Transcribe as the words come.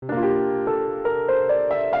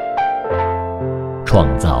创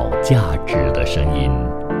造价值的声音。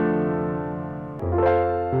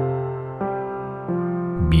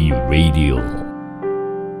Be Radio。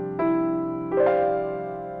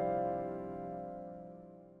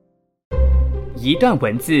一段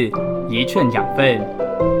文字，一寸养分，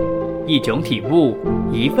一种体悟，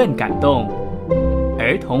一份感动。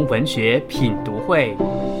儿童文学品读会，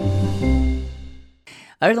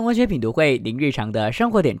儿童文学品读会，您日常的生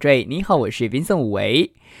活点缀。你好，我是 Vincent 武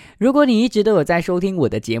维。如果你一直都有在收听我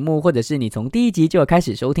的节目，或者是你从第一集就有开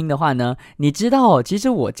始收听的话呢，你知道其实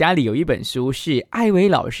我家里有一本书是艾薇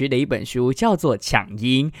老师的一本书，叫做《抢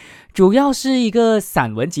婴》，主要是一个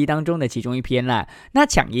散文集当中的其中一篇啦。那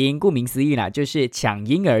抢婴顾名思义啦，就是抢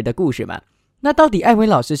婴儿的故事嘛。那到底艾薇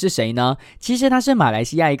老师是谁呢？其实他是马来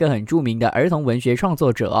西亚一个很著名的儿童文学创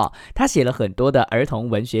作者哦，他写了很多的儿童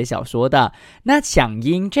文学小说的。那《抢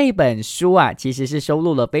婴》这本书啊，其实是收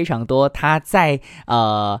录了非常多他在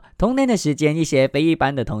童年的时间一些非一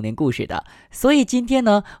般的童年故事的。所以今天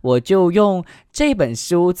呢，我就用这本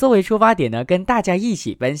书作为出发点呢，跟大家一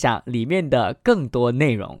起分享里面的更多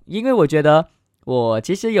内容，因为我觉得我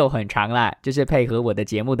其实有很长啦，就是配合我的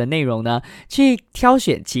节目的内容呢，去挑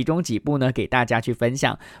选其中几部呢给大家去分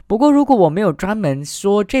享。不过如果我没有专门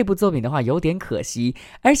说这部作品的话，有点可惜。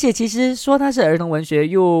而且其实说它是儿童文学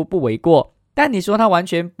又不为过，但你说它完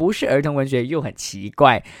全不是儿童文学又很奇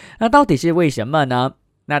怪。那到底是为什么呢？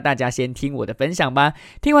那大家先听我的分享吧。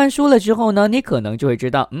听完书了之后呢，你可能就会知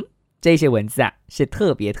道，这些文字啊是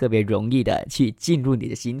特别容易的去进入你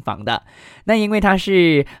的心房的。那因为它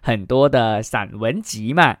是很多的散文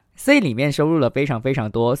集嘛，所以里面收录了非常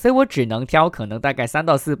多，所以我只能挑可能大概3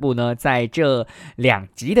到4部呢，在这2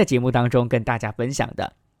集的节目当中跟大家分享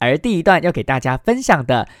的。而第一段要给大家分享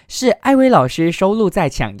的是艾薇老师收录在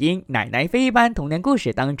《抢婴奶奶非一般童年故事》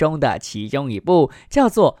当中的其中一部，叫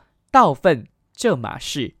做《倒粪这码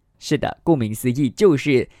事》。是的，顾名思义，就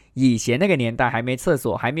是以前那个年代还没厕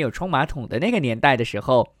所还没有冲马桶的那个年代的时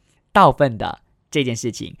候，倒粪的这件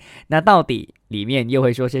事情。那到底里面又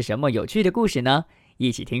会说是什么有趣的故事呢？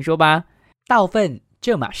一起听说吧。倒粪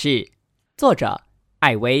这码事，作者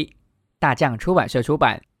艾薇，大将出版社出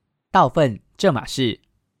版。倒粪这码事。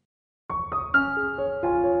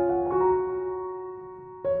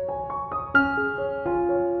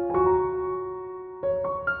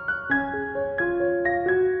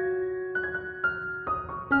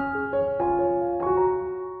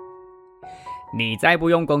你再不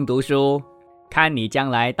用功读书，看你将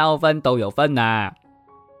来倒粪都有份啊。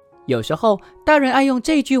有时候大人爱用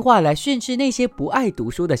这句话来训斥那些不爱读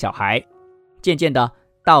书的小孩，渐渐的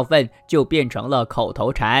倒粪就变成了口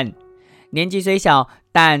头禅。年纪虽小，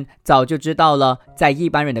但早就知道了，在一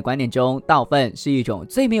般人的观念中，倒粪是一种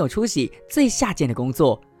最没有出息最下贱的工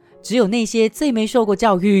作，只有那些最没受过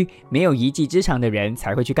教育没有一技之长的人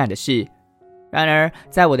才会去干的事。然而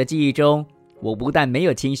在我的记忆中，我不但没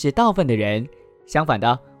有轻视倒粪的人，相反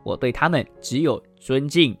的，我对他们只有尊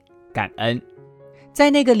敬感恩。在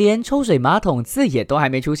那个连抽水马桶字眼都还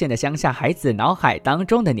没出现的乡下孩子脑海当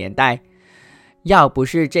中的年代，要不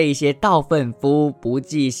是这些倒粪夫不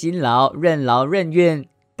计辛劳任劳任怨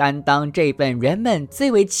担当这份人们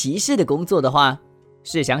最为歧视的工作的话，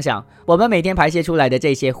试想想我们每天排泄出来的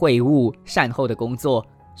这些秽物善后的工作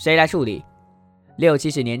谁来处理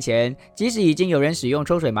？60-70年前，即使已经有人使用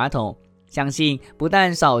抽水马桶，相信不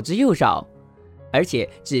但少之又少，而且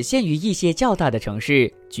只限于一些较大的城市，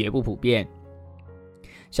绝不普遍。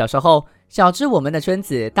小时候，小至我们的村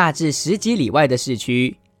子，大至10几里外的市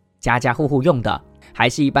区，家家户户用的还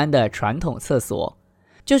是一般的传统厕所，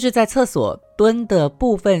就是在厕所蹲的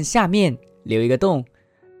部分下面留一个洞，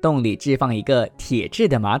洞里置放一个铁质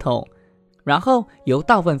的马桶，然后由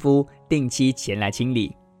倒粪夫定期前来清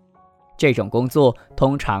理。这种工作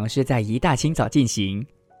通常是在一大清早进行，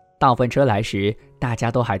倒粪车来时，大家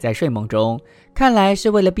都还在睡梦中，看来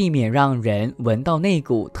是为了避免让人闻到那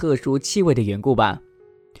股特殊气味的缘故吧。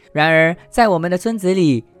然而在我们的村子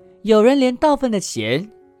里，有人连倒粪的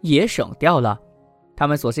钱也省掉了，他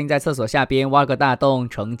们索性在厕所下边挖个大洞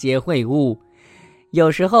承接秽物，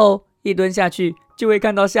有时候一蹲下去就会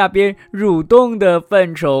看到下边蠕动的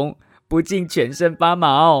粪虫，不禁全身发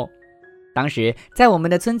毛。当时在我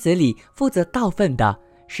们的村子里负责倒粪的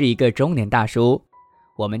是一个中年大叔，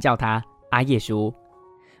我们叫他阿叶叔。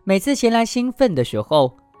每次前来清粪的时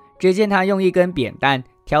候，只见他用一根扁担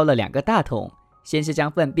挑了2个大桶，先是将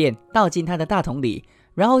粪便倒进他的大桶里，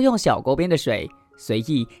然后用小锅边的水随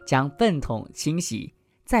意将粪桶清洗，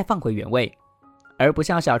再放回原位，而不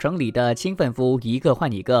像小城里的清粪夫一个换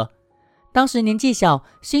一个。当时年纪小，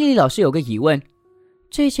心里老是有个疑问，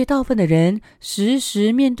这些倒粪的人时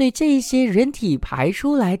时面对这些人体排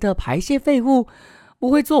出来的排泄废物，不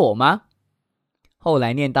会做呕吗？后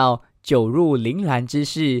来念到酒入铃兰之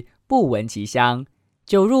室，不闻其香；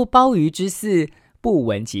酒入鲍鱼之肆，不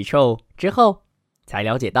闻其臭之后，才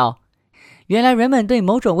了解到，原来人们对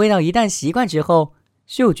某种味道一旦习惯之后，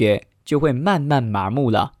嗅觉就会慢慢麻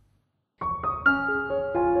木了。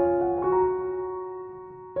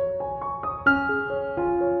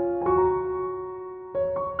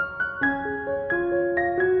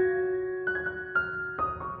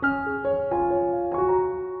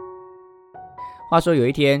话说有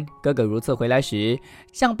一天，哥哥如厕回来时，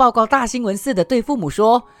像报告大新闻似的对父母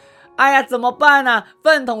说：哎呀，怎么办啊？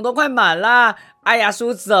粪桶都快满啦！哎呀，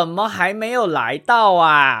叔怎么还没有来到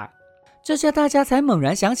啊？这下大家才猛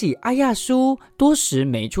然想起，哎呀，叔多时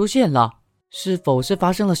没出现了，是否是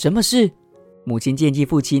发生了什么事？母亲建议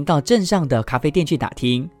父亲到镇上的咖啡店去打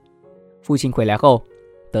听。父亲回来后，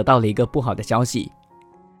得到了一个不好的消息，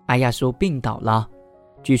哎呀，叔病倒了，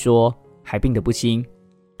据说还病得不轻，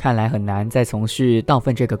看来很难再从事倒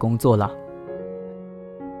粪这个工作了。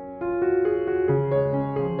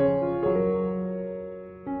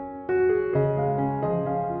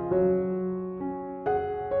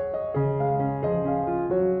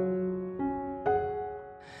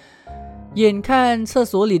眼看厕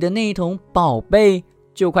所里的那一桶宝贝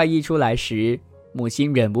就快溢出来时，母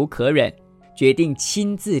亲忍无可忍，决定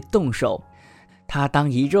亲自动手。她当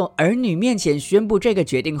一众儿女面前宣布这个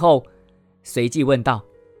决定后，随即问道：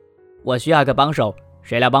我需要一个帮手，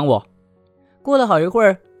谁来帮我？过了好一会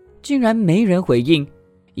儿，竟然没人回应，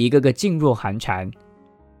一个个噤若寒蝉。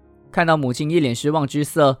看到母亲一脸失望之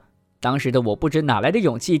色，当时的我不知哪来的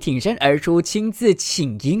勇气，挺身而出，亲自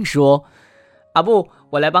请缨说：啊不，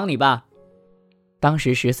我来帮你吧。当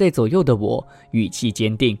时10岁左右的我语气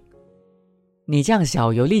坚定：你这样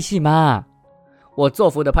小有力气吗？我作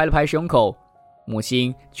福地拍了拍胸口，母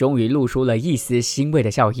亲终于露出了一丝欣慰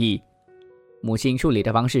的笑意。母亲处理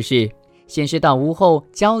的方式是，先是到屋后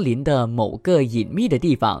郊邻的某个隐秘的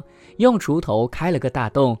地方，用锄头开了个大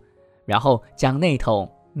洞，然后将那桶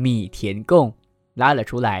米田共拉了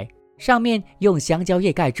出来，上面用香蕉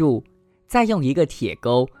叶盖住，再用一个铁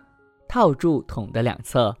钩套住桶的两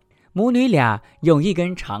侧。母女俩用一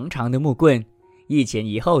根长长的木棍，一前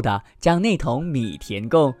一后的将那桶米田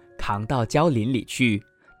共扛到郊林里去，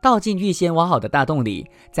倒进预先挖好的大洞里，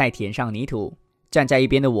再填上泥土。站在一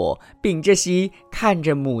边的我屏着息，看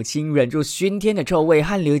着母亲忍住熏天的臭味，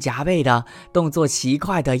汗流浃背的动作奇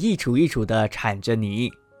快的一锄一锄的铲着泥。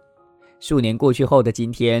数年过去后的今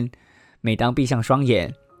天，每当闭上双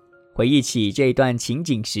眼，回忆起这一段情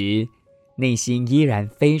景时，内心依然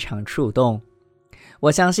非常触动。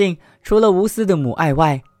我相信除了无私的母爱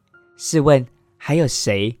外，试问还有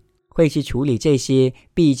谁会去处理这些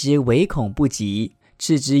避之唯恐不及、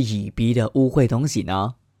嗤之以鼻的污秽东西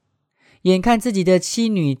呢？眼看自己的妻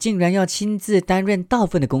女竟然要亲自担任倒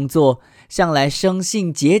粪的工作，向来生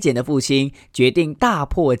性节俭的父亲决定大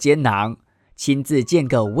破坚囊，亲自建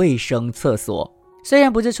个卫生厕所。虽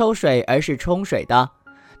然不是抽水，而是冲水的，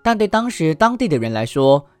但对当时当地的人来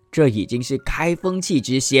说，这已经是开风气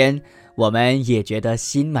之先，我们也觉得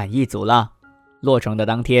心满意足了。落成的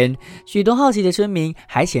当天，许多好奇的村民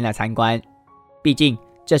还前来参观，毕竟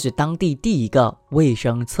这是当地第一个卫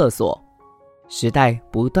生厕所。时代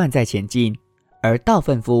不断在前进，而倒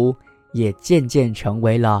粪夫也渐渐成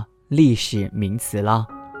为了历史名词了。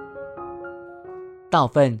倒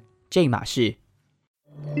粪这码事，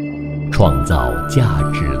创造价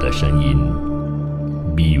值的声音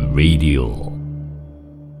 ，Be Radio。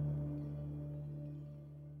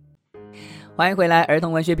欢迎回来儿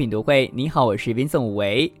童文学品读会，你好，我是 Vincent 武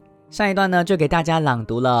维。上一段呢，就给大家朗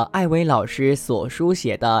读了艾薇老师所书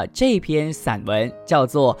写的这篇散文，叫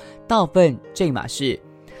做《倒粪这码事》。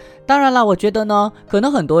当然了，我觉得呢，可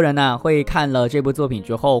能很多人呢会看了这部作品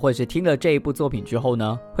之后，或者是听了这一部作品之后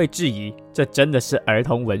呢，会质疑这真的是儿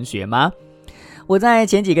童文学吗？我在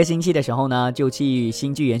前几个星期的时候呢，就去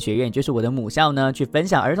新剧研学院，就是我的母校呢，去分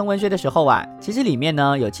享儿童文学的时候啊，其实里面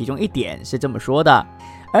呢有其中一点是这么说的：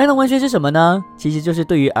儿童文学是什么呢？其实就是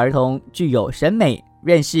对于儿童具有审美、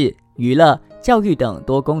认识、娱乐、教育等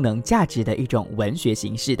多功能价值的一种文学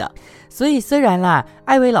形式的。所以虽然啦，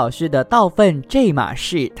艾薇老师的倒粪这码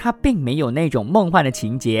事，它并没有那种梦幻的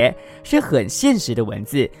情节，是很现实的文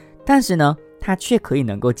字，但是呢，它却可以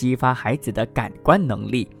能够激发孩子的感官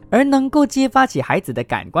能力。而能够激发起孩子的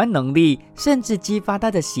感官能力，甚至激发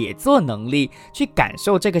他的写作能力，去感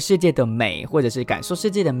受这个世界的美，或者是感受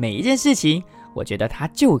世界的每一件事情，我觉得它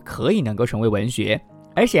就可以能够成为文学。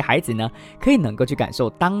而且孩子呢，可以能够去感受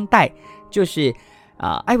当代，就是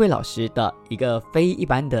艾薇老师的一个非一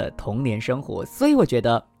般的童年生活，所以我觉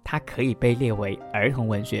得它可以被列为儿童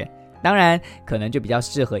文学。当然可能就比较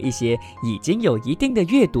适合一些已经有一定的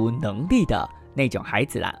阅读能力的那种孩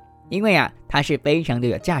子啦，因为他是非常的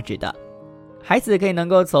有价值的。孩子可以能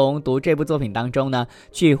够从读这部作品当中呢，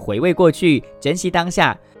去回味过去，珍惜当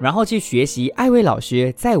下，然后去学习艾薇老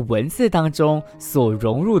师在文字当中所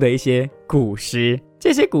融入的一些古诗。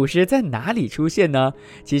这些古诗在哪里出现呢？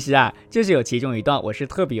其实就是有其中一段我是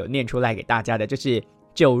特别有念出来给大家的，就是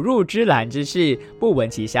酒入芝兰之室，不闻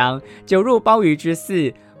其香；酒入鲍鱼之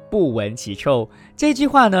肆，不闻其臭。这句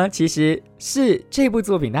话呢，其实是这部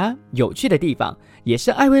作品它有趣的地方，也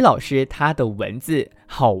是艾薇老师他的文字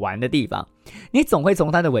好玩的地方。你总会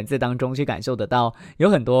从他的文字当中去感受得到，有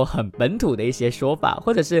很多很本土的一些说法，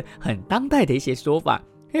或者是很当代的一些说法，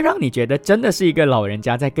会让你觉得真的是一个老人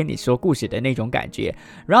家在跟你说故事的那种感觉，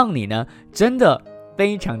让你呢真的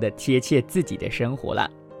非常的贴切自己的生活啦。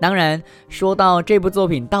当然，说到这部作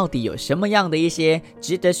品到底有什么样的一些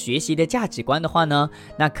值得学习的价值观的话呢，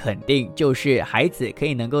那肯定就是孩子可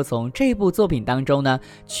以能够从这部作品当中呢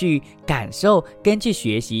去感受跟去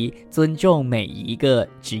学习尊重每一个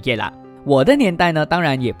职业啦。我的年代呢，当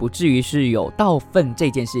然也不至于是有道分这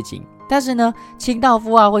件事情，但是呢，清道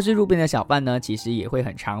夫或是路边的小贩呢，其实也会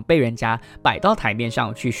很常被人家摆到台面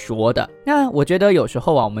上去说的。那我觉得有时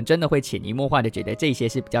候我们真的会潜移默化的觉得这些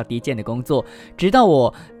是比较低贱的工作，直到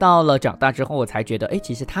我到了长大之后，我才觉得，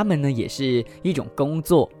其实他们呢也是一种工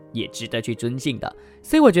作，也值得去尊敬的。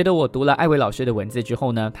所以我觉得我读了艾薇老师的文字之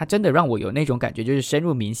后呢，他真的让我有那种感觉，就是深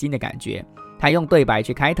入民心的感觉。他用对白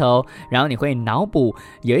去开头，然后你会脑补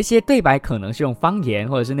有一些对白可能是用方言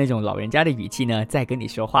或者是那种老人家的语气呢在跟你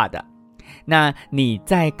说话的。那你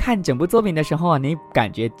在看整部作品的时候你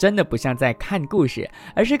感觉真的不像在看故事，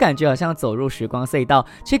而是感觉好像走入时光隧道，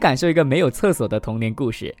去感受一个没有厕所的童年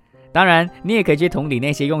故事。当然你也可以去同理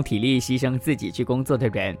那些用体力牺牲自己去工作的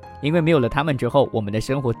人，因为没有了他们之后，我们的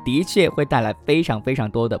生活的确会带来非常非常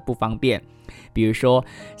多的不方便。比如说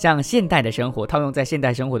像现代的生活，套用在现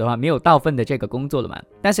代生活的话，没有倒粪的这个工作了嘛，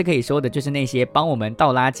但是可以说的就是那些帮我们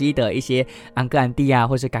倒垃圾的一些安哥安弟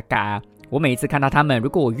或是嘎嘎我每一次看到他们，如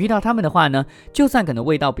果我遇到他们的话呢，就算可能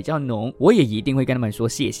味道比较浓，我也一定会跟他们说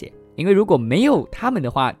谢谢，因为如果没有他们的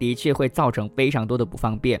话，的确会造成非常多的不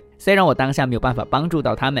方便。虽然我当下没有办法帮助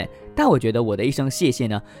到他们，但我觉得我的一声谢谢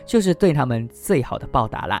呢，就是对他们最好的报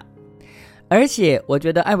答啦。而且我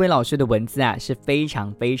觉得艾薇老师的文字是非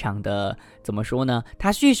常非常的，怎么说呢，他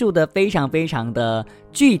叙述的非常非常的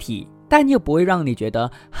具体，但又不会让你觉得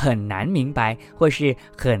很难明白或是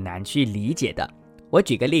很难去理解的。我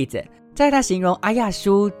举个例子，在他形容阿亚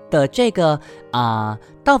叔的这个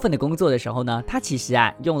倒粪的工作的时候呢，他其实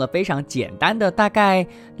用了非常简单的大概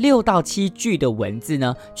6到7句的文字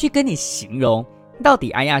呢，去跟你形容到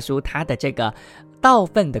底阿亚叔他的这个倒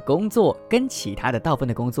粪的工作跟其他的倒粪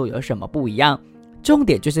的工作有什么不一样。重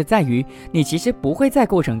点就是在于你其实不会在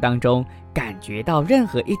过程当中感觉到任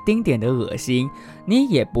何一丁点的恶心，你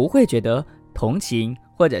也不会觉得同情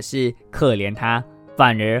或者是可怜他，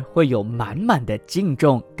反而会有满满的敬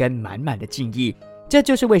重跟满满的敬意。这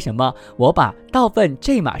就是为什么我把倒粪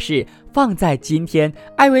这码事放在今天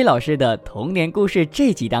艾薇老师的童年故事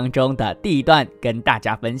这集当中的第一段跟大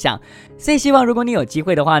家分享。所以希望如果你有机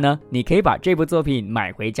会的话呢，你可以把这部作品买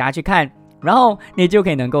回家去看，然后你就可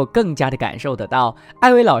以能够更加的感受得到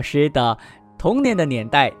艾薇老师的童年的年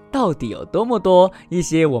代到底有多么多一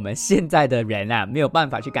些我们现在的人没有办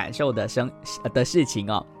法去感受的事情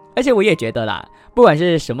哦。而且我也觉得啦，不管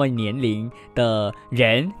是什么年龄的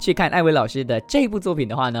人去看艾薇老师的这部作品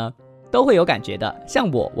的话呢，都会有感觉的。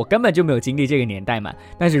像我根本就没有经历这个年代嘛，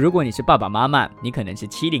但是如果你是爸爸妈妈，你可能是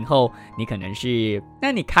70后，你可能是，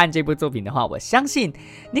那你看这部作品的话，我相信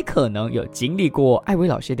你可能有经历过艾薇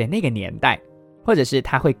老师的那个年代，或者是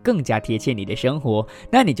它会更加贴切你的生活，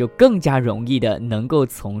那你就更加容易的能够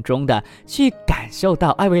从中的去感受到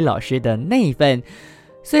艾薇老师的那一份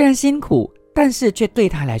虽然辛苦，但是却对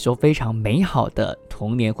他来说非常美好的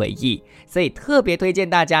童年回忆。所以特别推荐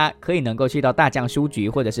大家可以能够去到大匠书局，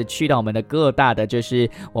或者是去到我们的各大的就是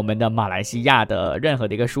我们的马来西亚的任何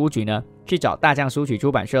的一个书局呢，去找大匠书局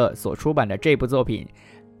出版社所出版的这部作品。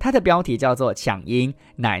它的标题叫做《抢婴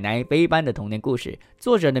奶奶飞般的童年故事》，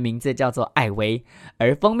作者的名字叫做艾薇，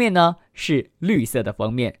而封面呢是绿色的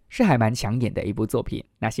封面，是还蛮抢眼的一部作品。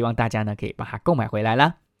那希望大家呢可以把它购买回来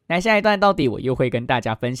啦。那下一段到底我又会跟大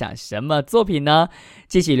家分享什么作品呢？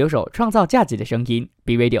继续留守创造价值的声音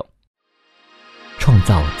B Radio， 创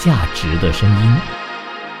造价值的声音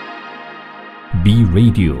B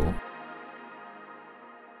Radio。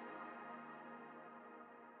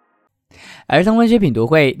 儿童文学品读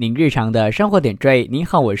会，您日常的生活点缀。您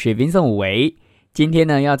好，我是 Vincent 武维。今天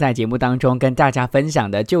呢，要在节目当中跟大家分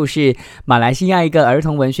享的就是马来西亚一个儿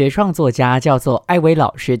童文学创作家叫做艾薇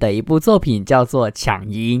老师的一部作品，叫做《抢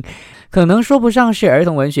银》。可能说不上是儿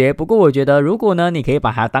童文学，不过我觉得如果呢，你可以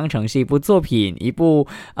把它当成是一部作品，一部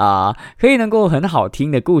可以能够很好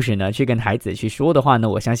听的故事呢，去跟孩子去说的话呢，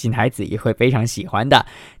我相信孩子也会非常喜欢的。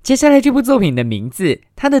接下来这部作品的名字，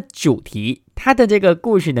它的主题，它的这个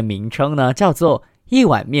故事的名称呢，叫做一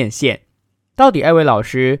碗面线。到底艾薇老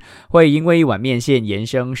师会因为一碗面线延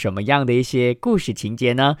伸什么样的一些故事情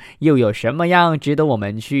节呢？又有什么样值得我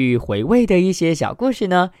们去回味的一些小故事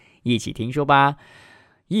呢？一起听说吧。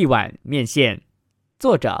一碗面线，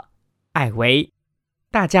作者艾薇，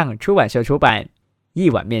大匠出版社出版。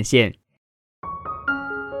一碗面线。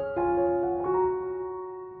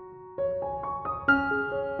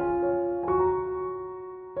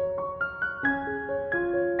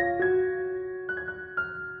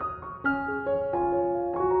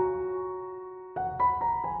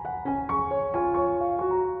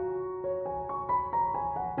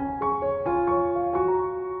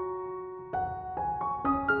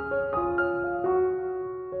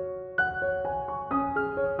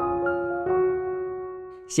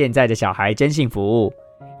现在的小孩真幸福，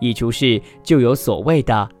一出世就有所谓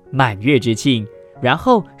的满月之庆，然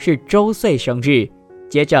后是周岁生日，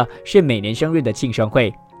接着是每年生日的庆生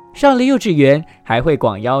会，上了幼稚园还会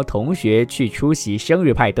广邀同学去出席生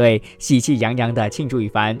日派对，喜气洋洋的庆祝一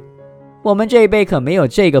番。我们这一辈可没有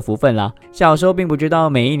这个福分了，小时候并不知道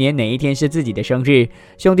每一年哪一天是自己的生日，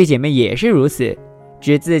兄弟姐妹也是如此，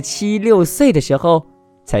直至7、6岁的时候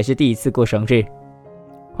才是第一次过生日。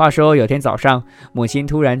话说有天早上，母亲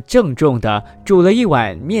突然郑重地煮了一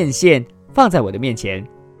碗面线放在我的面前，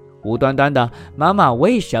无端端的，妈妈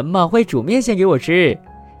为什么会煮面线给我吃？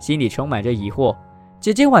心里充满着疑惑。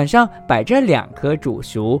只见碗上摆着2颗煮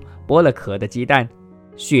熟剥了壳的鸡蛋，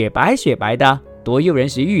雪白雪白的，多诱人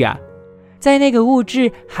食欲啊！在那个物质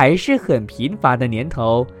还是很贫乏的年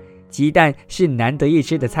头，鸡蛋是难得一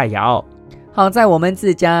吃的菜肴。好在我们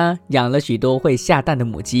自家养了许多会下蛋的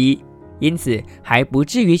母鸡，因此还不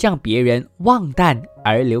至于像别人忘蛋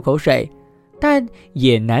而流口水，但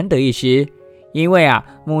也难得一吃，因为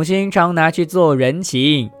母亲常拿去做人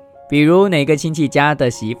情，比如哪个亲戚家的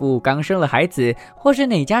媳妇刚生了孩子，或是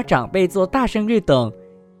哪家长辈做大生日等，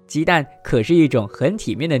鸡蛋可是一种很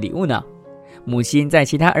体面的礼物呢。母亲在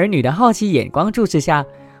其他儿女的好奇眼光注视下，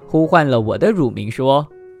呼唤了我的乳名说：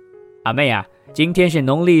阿妹啊，今天是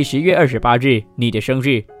农历10月28日，你的生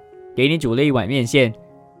日，给你煮了一碗面线，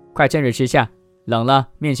快趁着吃下，冷了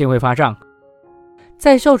面线会发胀。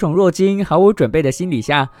在受宠若惊毫无准备的心理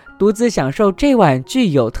下，独自享受这碗具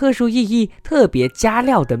有特殊意义特别加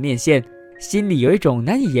料的面线，心里有一种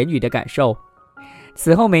难以言语的感受。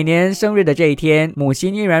此后每年生日的这一天，母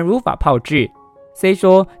亲依然如法炮制，虽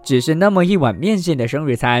说只是那么一碗面线的生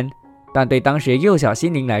日餐，但对当时幼小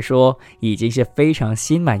心灵来说，已经是非常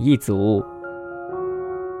心满意足。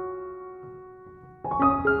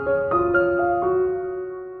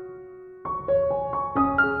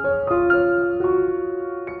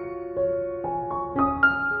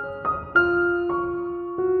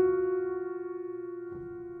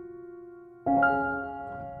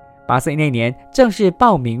8岁那年正式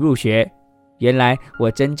报名入学，原来我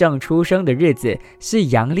真正出生的日子是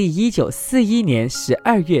阳历1941年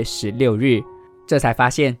12月16日，这才发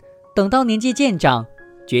现等到年纪渐长，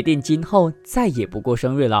决定今后再也不过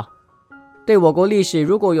生日了。对我国历史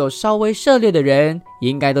如果有稍微涉猎的人，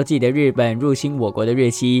应该都记得日本入侵我国的日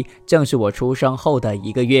期正是我出生后的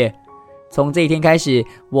1个月。从这一天开始，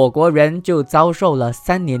我国人就遭受了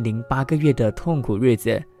3年零8个月的痛苦日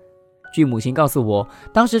子。据母亲告诉我，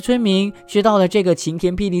当时村民知道了这个晴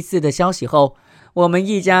天霹雳似的消息后，我们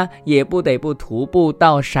一家也不得不徒步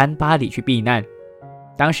到山洼里去避难。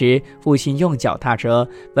当时父亲用脚踏车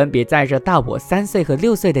分别载着大我3岁和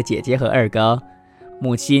6岁的姐姐和2哥，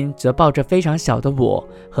母亲则抱着非常小的我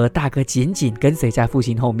和大哥紧紧跟随在父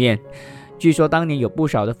亲后面。据说当年有不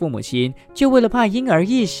少的父母亲就为了怕婴儿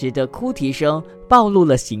一时的哭啼声暴露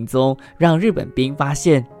了行踪，让日本兵发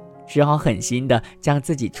现，只好狠心的将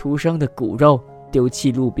自己出生的骨肉丢弃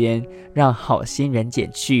路边，让好心人捡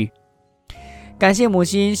去。感谢母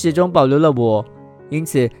亲始终保留了我，因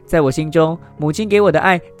此在我心中，母亲给我的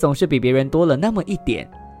爱总是比别人多了那么一点。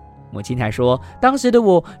母亲还说，当时的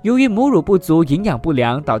我由于母乳不足，营养不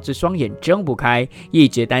良，导致双眼睁不开，一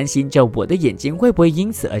直担心着我的眼睛会不会因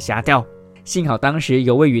此而瞎掉。幸好当时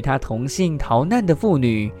有位与她同姓逃难的妇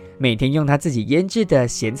女，每天用她自己腌制的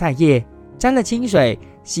咸菜叶沾了清水，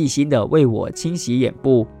细心地为我清洗眼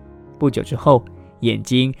部。不久之后，眼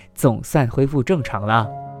睛总算恢复正常了。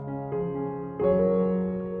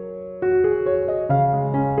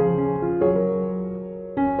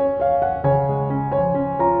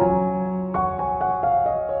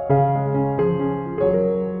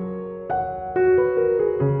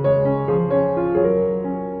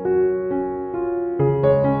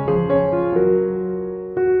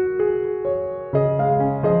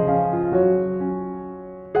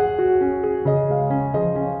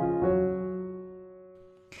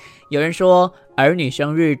有人说，儿女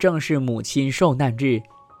生日正是母亲受难日。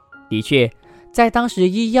的确，在当时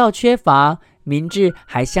医药缺乏、民智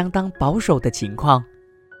还相当保守的情况，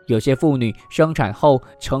有些妇女生产后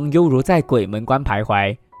曾犹如在鬼门关徘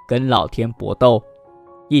徊，跟老天搏斗；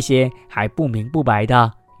一些还不明不白的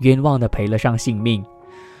冤枉的赔了上性命。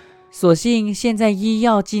所幸现在医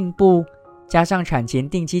药进步，加上产前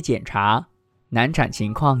定期检查，难产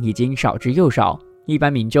情况已经少之又少，一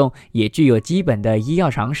般民众也具有基本的医药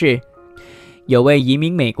常识。有位移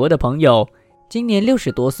民美国的朋友，今年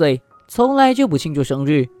60多岁，从来就不庆祝生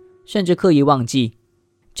日，甚至刻意忘记。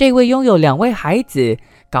这位拥有2位孩子、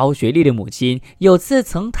高学历的母亲，有次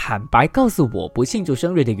曾坦白告诉我不庆祝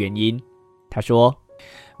生日的原因。她说，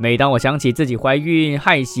每当我想起自己怀孕、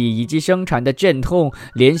害喜以及生产的阵痛，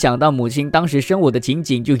联想到母亲当时生我的情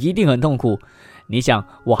景，就一定很痛苦。你想，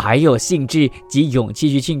我还有兴致及勇气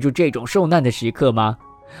去庆祝这种受难的时刻吗？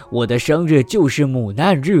我的生日就是母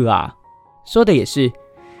难日啊！说的也是。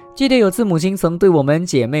记得有次母亲曾对我们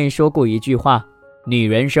姐妹说过一句话，女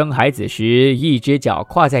人生孩子时，一只脚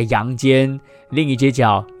跨在阳间，另一只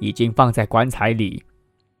脚已经放在棺材里。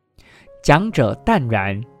讲者淡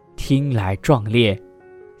然，听来壮烈。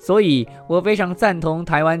所以我非常赞同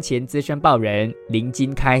台湾前资深报人林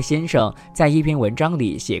金开先生在一篇文章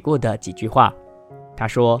里写过的几句话。他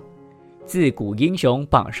说，自古英雄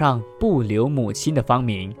榜上不留母亲的芳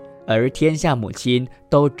名，而天下母亲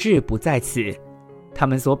都志不在此。他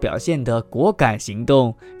们所表现的果敢行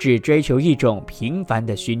动，只追求一种平凡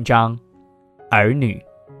的勋章——儿女。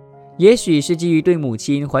也许是基于对母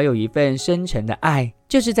亲怀有一份深沉的爱，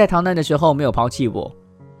就是在逃难的时候没有抛弃我。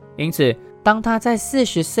因此，当他在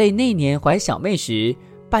40岁那年怀小妹时，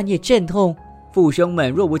半夜阵痛，父兄们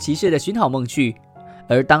若无其事地寻好梦去，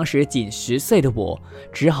而当时仅10岁的我，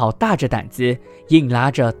只好大着胆子，硬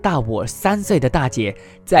拉着大我3岁的大姐，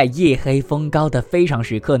在夜黑风高的非常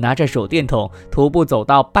时刻，拿着手电筒，徒步走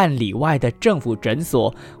到半里外的政府诊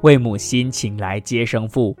所，为母亲请来接生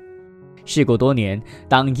妇。事过多年，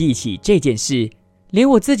当忆起这件事，连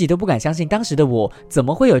我自己都不敢相信，当时的我怎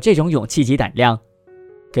么会有这种勇气及胆量。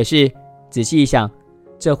可是仔细一想，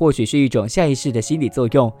这或许是一种下意识的心理作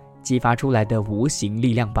用激发出来的无形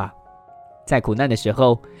力量吧。在苦难的时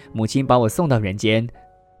候，母亲把我送到人间，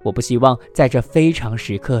我不希望在这非常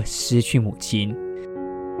时刻失去母亲。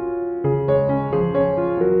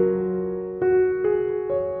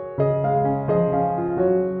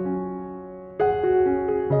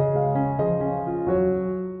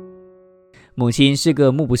母亲是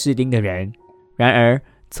个目不识丁的人，然而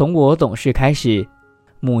从我懂事开始，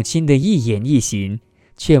母亲的一言一行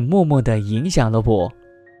却默默地影响了我。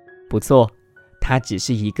不错，她只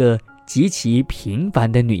是一个极其平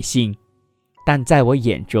凡的女性，但在我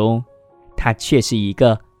眼中，她却是一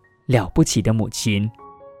个了不起的母亲。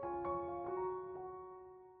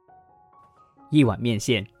一碗面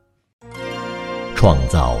线，创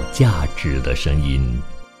造价值的声音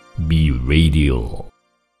 ，Be Radio。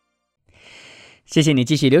谢谢你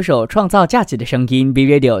继续留守创造价值的声音 B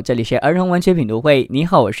Radio， 这里是儿童文学品读会。你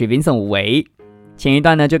好，我是 Vincent 武维。前一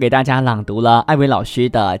段呢，就给大家朗读了艾薇老师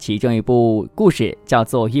的其中一部故事，叫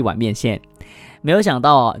做《一碗面线》。没有想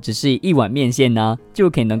到只是一碗面线呢，就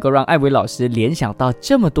可以能够让艾薇老师联想到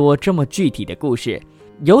这么多这么具体的故事。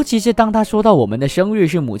尤其是当他说到我们的生日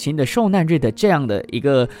是母亲的受难日的这样的一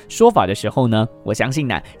个说法的时候呢，我相信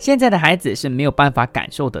呢，现在的孩子是没有办法感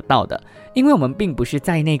受得到的，因为我们并不是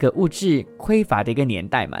在那个物质匮乏的一个年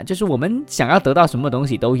代嘛，就是我们想要得到什么东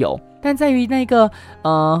西都有，但在于那个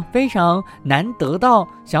非常难得到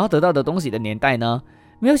想要得到的东西的年代呢，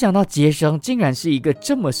没有想到接生竟然是一个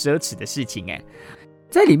这么奢侈的事情诶。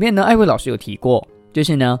在里面呢，艾薇老师有提过，就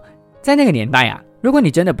是呢，在那个年代啊，如果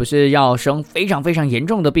你真的不是要生非常非常严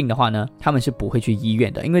重的病的话呢，他们是不会去医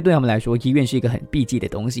院的，因为对他们来说，医院是一个很避忌的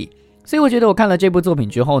东西。所以我觉得我看了这部作品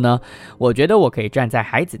之后呢，我觉得我可以站在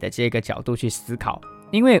孩子的这个角度去思考，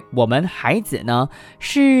因为我们孩子呢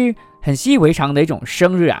是很习以为常的一种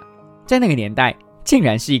生日啊，在那个年代竟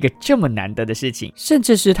然是一个这么难得的事情，甚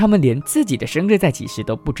至是他们连自己的生日在几时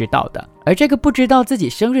都不知道的。而这个不知道自己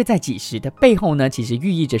生日在几时的背后呢，其实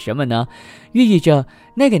寓意着什么呢？寓意着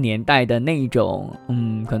那个年代的那一种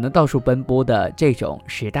可能到处奔波的这种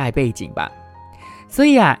时代背景吧。所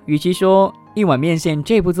以啊，与其说一碗面线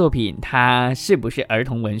这部作品它是不是儿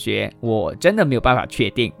童文学，我真的没有办法确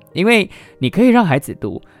定，因为你可以让孩子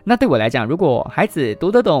读，那对我来讲，如果孩子读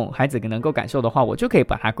得懂，孩子能够感受的话，我就可以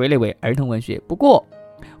把它归类为儿童文学。不过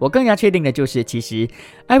我更加确定的就是，其实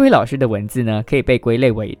艾薇老师的文字呢，可以被归类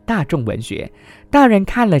为大众文学，大人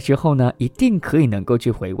看了之后呢，一定可以能够去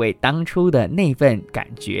回味当初的那份感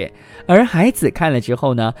觉，而孩子看了之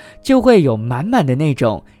后呢，就会有满满的那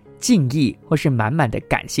种敬意或是满满的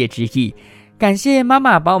感谢之意。感谢妈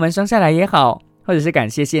妈把我们生下来也好，或者是感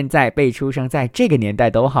谢现在被出生在这个年代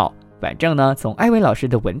都好，反正呢，从艾薇老师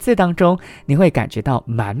的文字当中，你会感觉到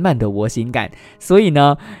满满的窝心感。所以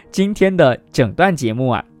呢，今天的整段节目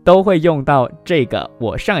啊，都会用到这个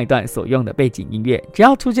我上一段所用的背景音乐。只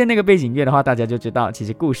要出现那个背景音乐的话，大家就知道其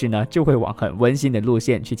实故事呢就会往很温馨的路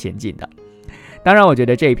线去前进的。当然我觉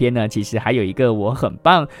得这一篇呢，其实还有一个我很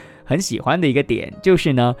棒很喜欢的一个点，就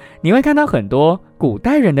是呢，你会看到很多古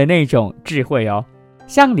代人的那种智慧哦。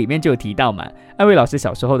像里面就有提到嘛，艾薇老师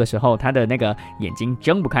小时候的时候，他的那个眼睛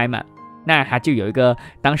睁不开嘛，那他就有一个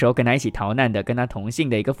当时候跟他一起逃难的跟他同姓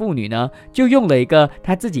的一个妇女呢，就用了一个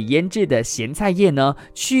他自己腌制的咸菜叶呢，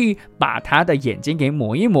去把他的眼睛给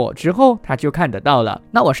抹一抹之后，他就看得到了。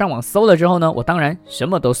那我上网搜了之后呢，我当然什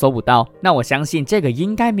么都搜不到，那我相信这个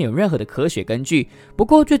应该没有任何的科学根据，不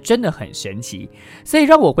过就真的很神奇，所以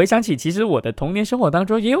让我回想起其实我的童年生活当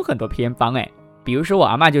中也有很多偏方比如说我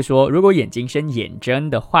阿嬷就说，如果眼睛生眼针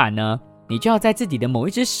的话呢，你就要在自己的某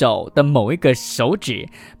一只手的某一个手指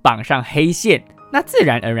绑上黑线，那自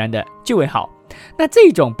然而然的就会好。那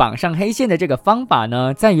这种绑上黑线的这个方法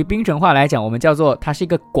呢，在于槟城话来讲，我们叫做它是一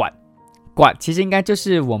个管其实应该就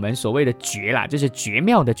是我们所谓的诀啦，就是绝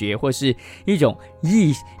妙的诀，或是一种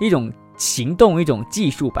行动，一种技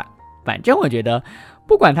术吧。反正我觉得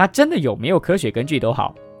不管它真的有没有科学根据都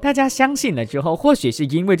好，大家相信了之后，或许是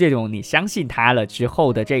因为这种你相信它了之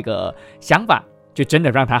后的这个想法，就真的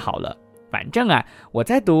让它好了。反正啊，我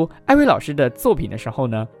在读艾薇老师的作品的时候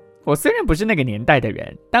呢，我虽然不是那个年代的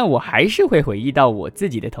人，但我还是会回忆到我自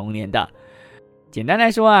己的童年的。简单来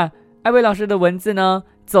说啊，艾薇老师的文字呢，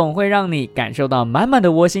总会让你感受到满满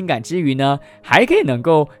的窝心感之余呢，还可以能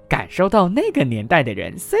够感受到那个年代的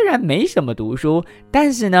人虽然没什么读书，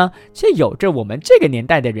但是呢，却有着我们这个年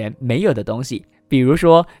代的人没有的东西。比如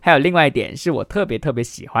说还有另外一点是我特别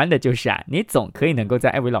喜欢的，就是啊，你总可以能够在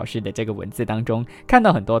艾薇老师的这个文字当中看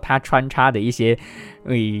到很多他穿插的一些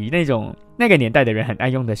那个年代的人很爱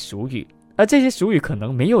用的俗语，而这些俗语可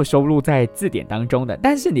能没有收录在字典当中的，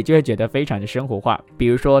但是你就会觉得非常的生活化。比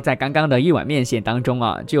如说在刚刚的一碗面线当中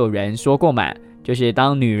啊，就有人说过嘛，就是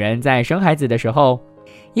当女人在生孩子的时候，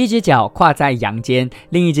一只脚跨在阳间，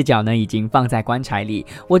另一只脚呢已经放在棺材里。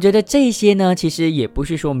我觉得这些呢其实也不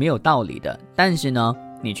是说没有道理的，但是呢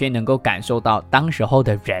你却能够感受到当时候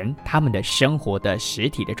的人他们的生活的实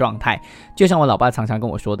体的状态。就像我老爸常常跟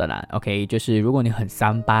我说的啦 OK， 就是如果你很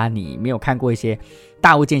三八，你没有看过一些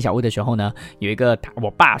大物见小物的时候呢，有一个我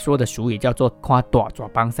爸说的俗语叫做看大蛇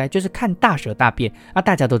帮塞，就是看大蛇大便啊。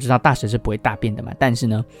大家都知道大蛇是不会大便的嘛，但是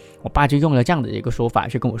呢我爸就用了这样的一个说法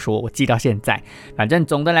去跟我说，我记到现在。反正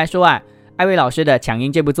总的来说啊，艾薇老师的《强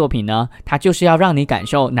音》这部作品呢，它就是要让你感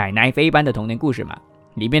受奶奶飞般的童年故事嘛。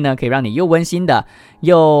里面呢可以让你又温馨的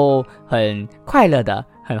又很快乐的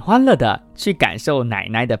很欢乐的去感受奶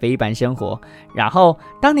奶的非一般生活。然后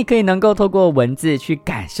当你可以能够透过文字去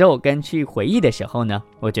感受跟去回忆的时候呢，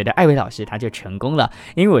我觉得艾薇老师他就成功了，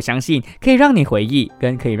因为我相信可以让你回忆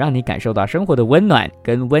跟可以让你感受到生活的温暖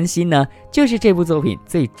跟温馨呢，就是这部作品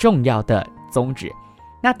最重要的宗旨。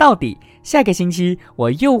那到底下个星期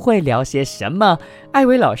我又会聊些什么艾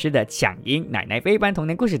薇老师的抢音奶奶非一般童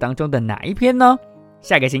年故事当中的哪一篇呢？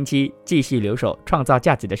下个星期继续留守创造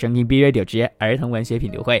价值的声音 B Radio 之儿童文学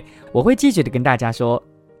品读会，我会继续的跟大家说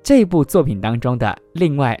这部作品当中的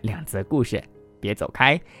另外2则故事。别走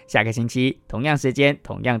开，下个星期同样时间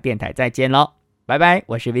同样电台再见咯，拜拜，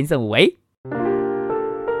我是 Vincent 武维。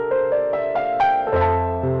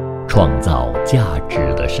创造价值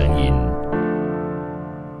的声音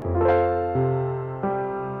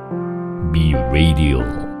B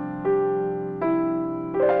Radio。